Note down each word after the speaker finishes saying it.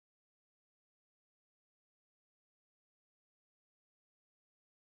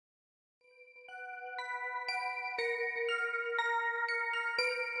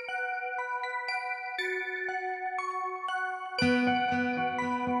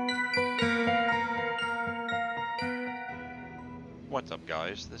What's up,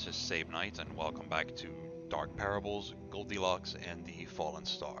 guys? This is Save Night, and welcome back to Dark Parables, Goldilocks, and the Fallen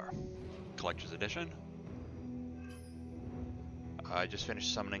Star Collector's Edition. I just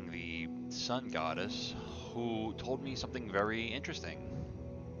finished summoning the Sun Goddess, who told me something very interesting.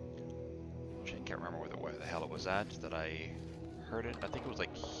 Which I can't remember where the hell it was at that I heard it. I think it was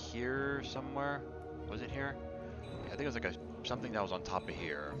like here somewhere. Was it here? Yeah, I think it was like something that was on top of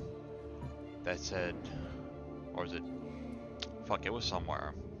here that said, or is it? Fuck, it was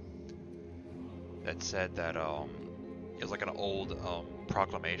somewhere that said that it was like an old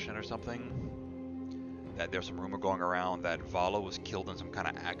proclamation or something, that there's some rumor going around that Vala was killed in some kind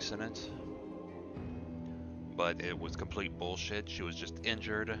of accident, but it was complete bullshit. She was just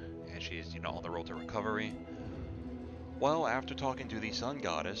injured and she's, on the road to recovery. Well, after talking to the Sun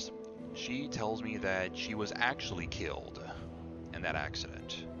Goddess, she tells me that she was actually killed in that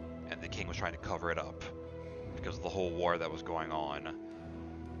accident and the king was trying to cover it up because of the whole war that was going on.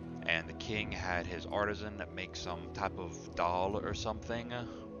 And the king had his artisan make some type of doll or something.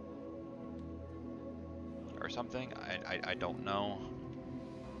 I don't know.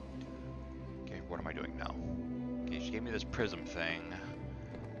 Okay, what am I doing now? Okay, she gave me this prism thing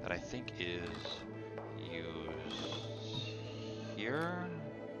that I think is used here.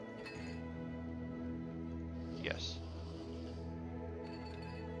 Yes.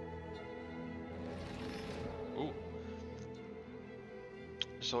 Ooh.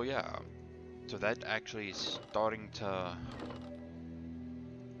 So yeah, so that actually is starting to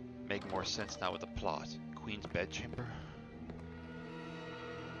make more sense now with the plot. Queen's Bedchamber?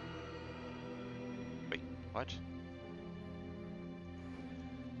 Wait, what?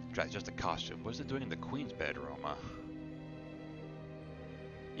 That's just a costume. What's it doing in the Queen's bedroom?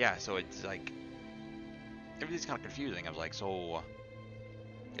 Yeah, so it's like, everything's kind of confusing. I was like, so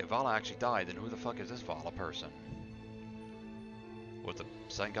if Vala actually died, then who the fuck is this Vala person? Was the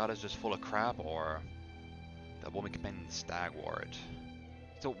Sun Goddess just full of crap, or that woman commanding the Stag Ward?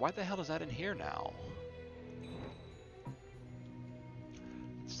 So why the hell is that in here now?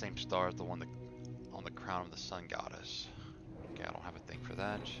 The same star as the one on the crown of the Sun Goddess. Okay, I don't have a thing for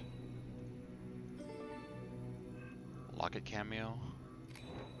that. Locket cameo.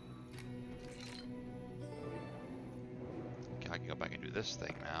 Okay, I can go back and do this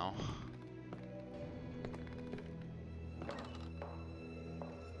thing now.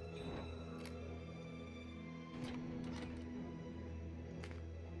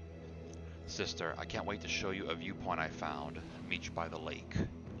 Sister, I can't wait to show you a viewpoint I found. Meet you by the lake.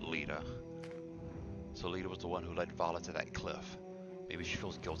 Lita. So Lita was the one who led Vala to that cliff. Maybe she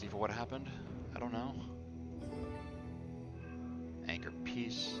feels guilty for what happened? I don't know. Anchor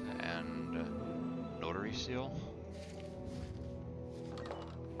piece and notary seal.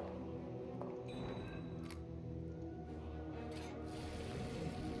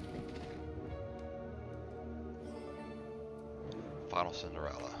 Final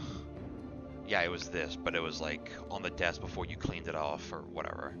Cinderella. Yeah, it was this, but it was like on the desk before you cleaned it off or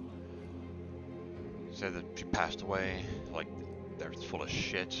whatever. Said that she passed away, like they're full of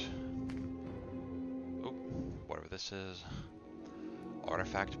shit. Oop, whatever this is.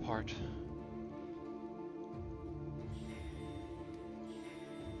 Artifact part.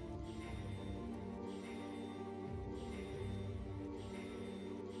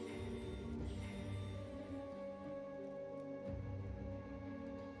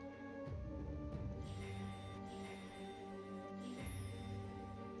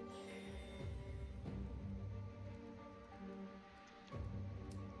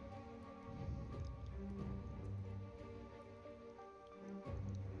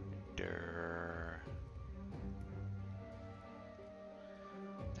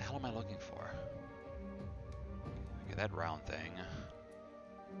 The hell am I looking for? Okay, that round thing.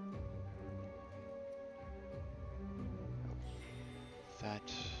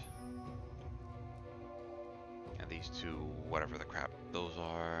 That. And these two, whatever the crap those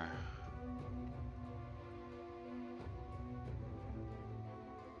are.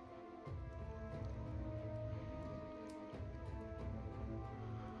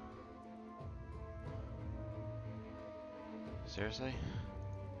 Seriously?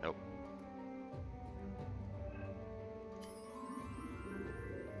 Nope.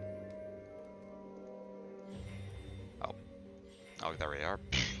 Oh. Oh, there we are.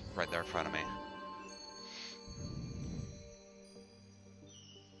 Right there in front of me.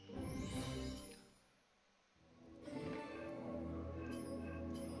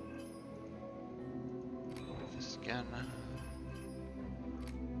 This again.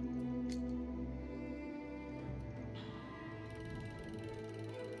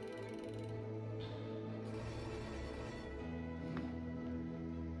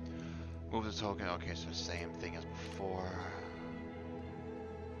 Move the token. Okay, so same thing as before.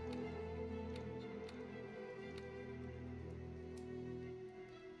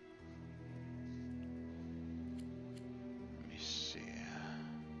 Let me see.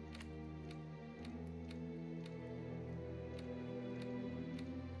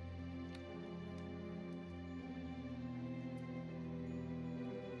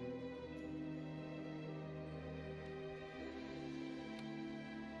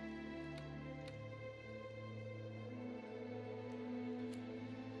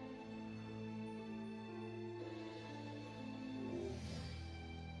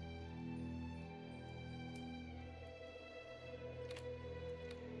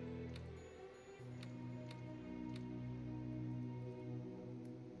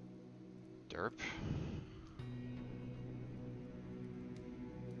 Derp.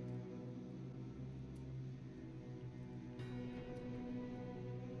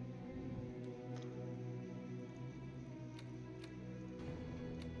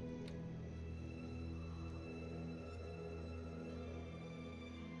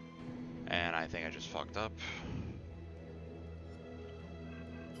 And I think I just fucked up.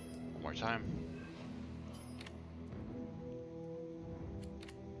 One more time.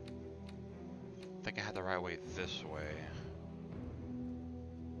 I think I had the right way this way.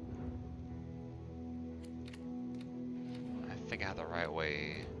 I think I had the right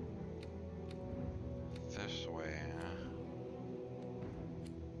way this way.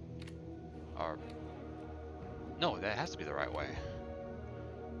 Or no, that has to be the right way.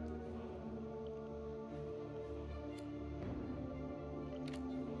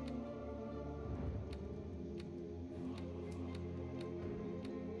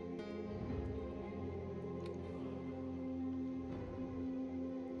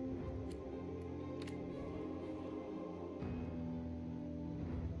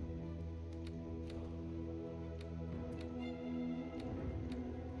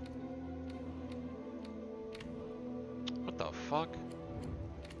 What the fuck?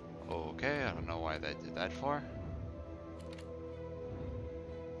 Okay, I don't know why they did that for.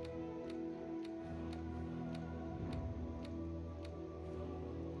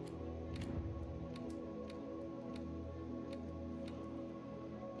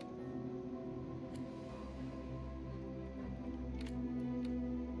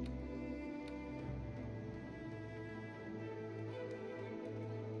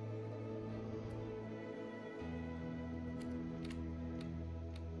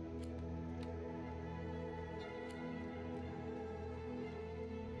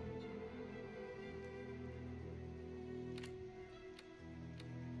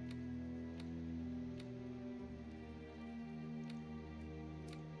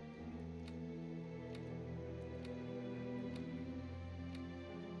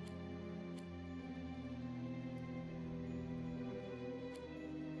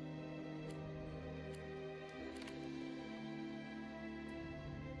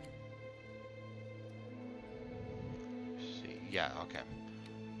 Yeah, okay.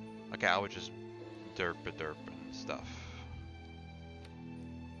 Okay, I would just derp and stuff.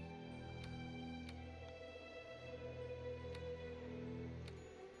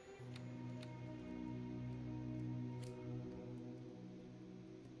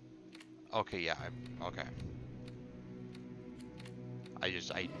 Okay, yeah, okay.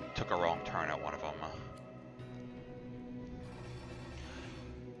 I took a wrong turn at one of them.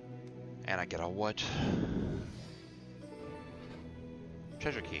 And I get a what?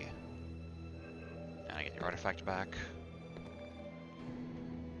 Treasure key. And I get the artifact back.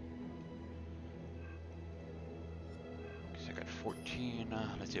 So I got 14.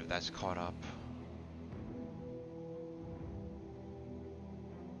 Let's see if that's caught up.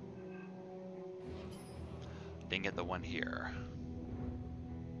 Didn't get the one here.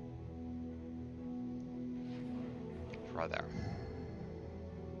 It's right there.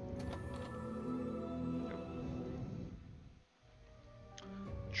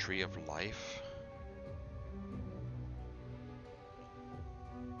 Tree of Life.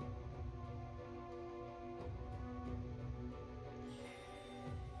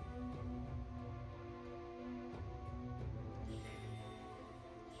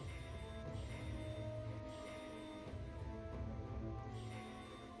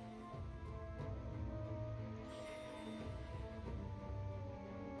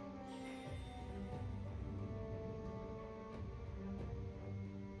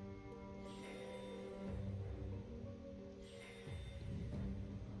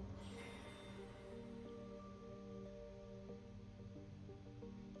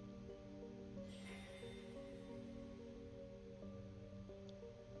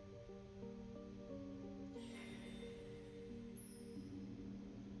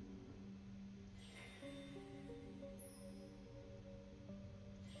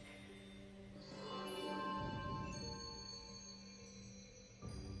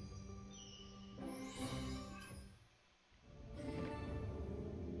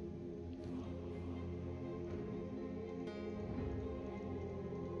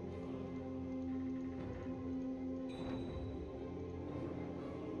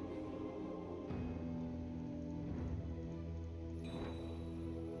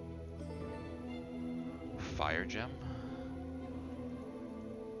 fire gem.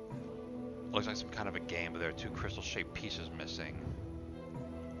 Looks like some kind of a game, but there are two crystal-shaped pieces missing.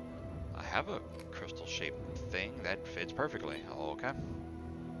 I have a crystal-shaped thing that fits perfectly. Okay.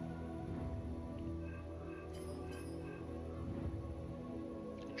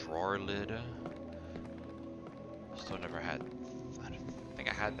 Drawer lid. Still never had. I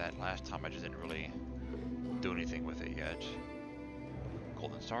think I had that last time. I just didn't really do anything with it yet.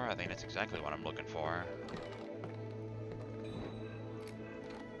 Golden star. I think that's exactly what I'm looking for.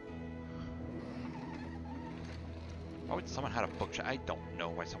 Why would someone have a bookshelf? I don't know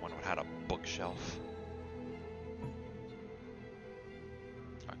why someone would have a bookshelf.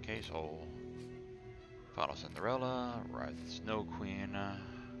 Okay, so Final Cinderella, Rise of the Snow Queen,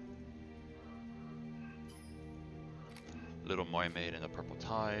 Little Mermaid and the Purple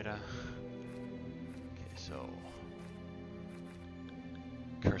Tide. Okay, so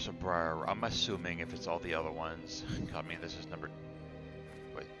Curse of Briar. I'm assuming if it's all the other ones. I mean, this is number.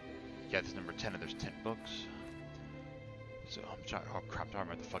 Wait, yeah, this is number 10, and there's 10 books. So I'm trying. Oh crap! I don't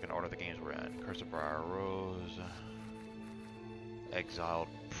remember the fucking order of the games we're in. Curse of Briar Rose, Exiled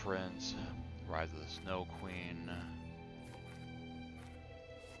Prince, Rise of the Snow Queen,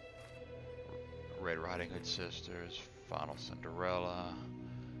 Red Riding Hood Sisters, Final Cinderella,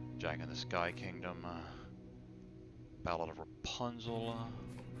 Jack and the Sky Kingdom, Ballad of Rapunzel,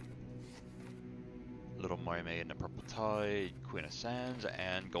 Little Mermaid and the Purple Tide, Queen of Sands,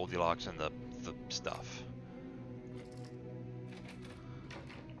 and Goldilocks and the stuff.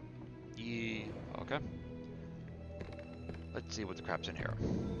 Okay. Let's see what the crap's in here.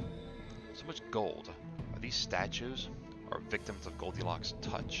 So much gold. Are these statues or victims of Goldilocks'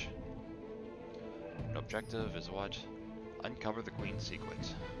 touch? The objective is what? Uncover the Queen's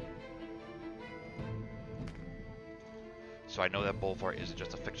secret. So I know that Boudoir isn't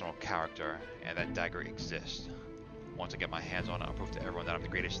just a fictional character, and that dagger exists. Once I get my hands on it, I'll prove to everyone that I'm the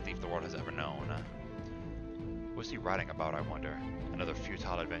greatest thief the world has ever known. What's he writing about, I wonder? Another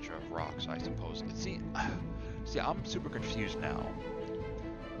futile adventure of rocks, I suppose. See, I'm super confused now.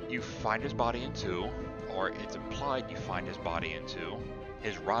 You find his body in two, or it's implied you find his body in two,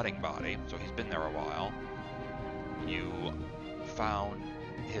 his rotting body, so he's been there a while. You found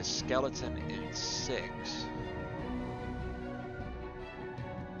his skeleton in 6.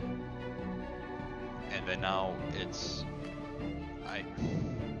 And then now it's...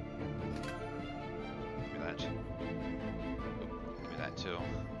 Give me that. Give me that too.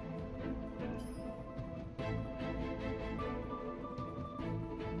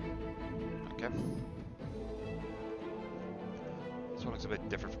 Okay. This one looks a bit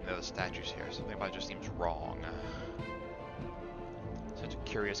different from the other statues here. Something about it just seems wrong. Such a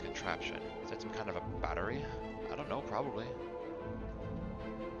curious contraption. Is that some kind of a battery? I don't know, probably.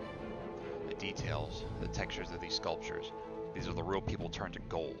 The details, the textures of these sculptures. These are the real people turned to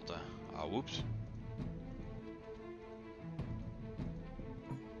gold. Whoops.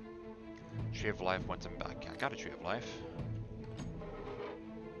 Tree of Life went and back. I got a Tree of Life.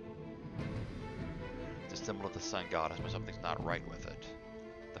 It's a symbol of the sun goddess, but something's not right with it.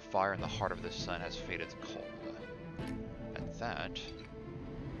 The fire in the heart of this sun has faded to cold. At that...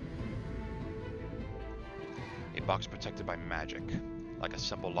 A box protected by magic. Like a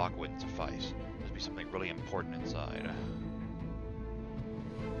simple lock wouldn't suffice. Must be something really important inside.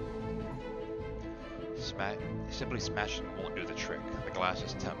 Simply smashing won't do the trick. The glass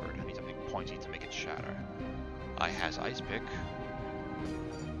is tempered. I need something pointy to make it shatter. I has ice pick.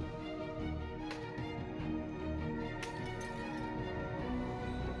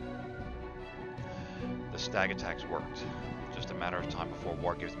 The stag attacks worked. Just a matter of time before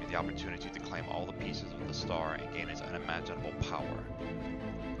war gives me the opportunity to claim all the pieces of the star and gain its unimaginable power.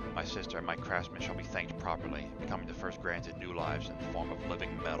 My sister and my craftsmen shall be thanked properly, becoming the first granted new lives in the form of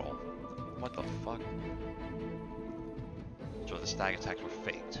living metal. What the fuck? So the stag attacks were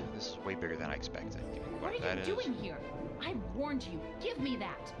faked. This is way bigger than I expected. What are you doing here? I warned you. Give me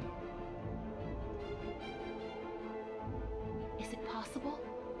that. Is it possible?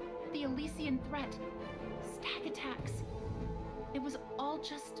 The Elysian threat. Stag attacks. It was all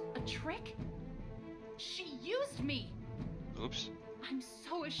just a trick? She used me! Oops. I'm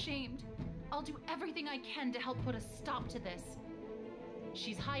so ashamed. I'll do everything I can to help put a stop to this.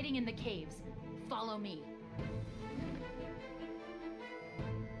 She's hiding in the caves. Follow me.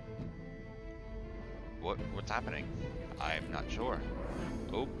 What's happening? I'm not sure.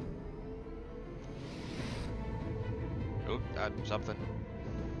 Oh. Oh, something.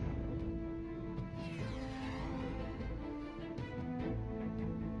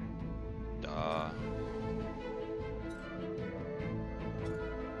 Oh,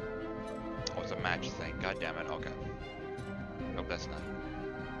 it's a match thing. God damn it.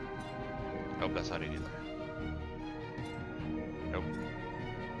 Nope, that's not it either. Nope.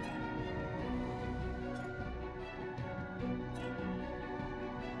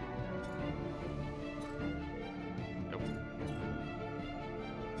 Nope.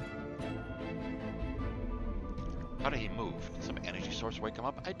 How did he move? Did some energy source wake him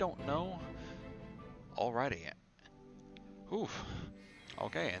up? I don't know. Alrighty. Oof.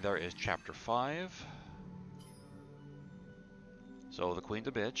 Okay, and there is chapter 5. So the queen's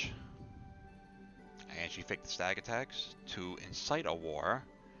a bitch. And she faked the stag attacks to incite a war.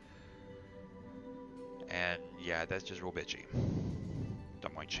 And yeah, that's just real bitchy. So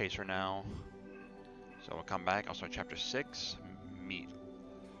I'm going to chase her now. So we'll come back. I'll start chapter 6. Meet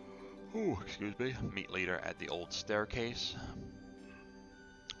leader at the old staircase.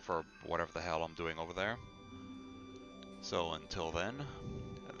 For whatever the hell I'm doing over there. So until then,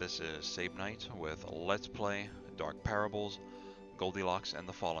 this is Save Night with Let's Play Dark Parables, Goldilocks and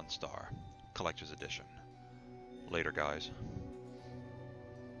the Fallen Star, Collector's Edition. Later, guys.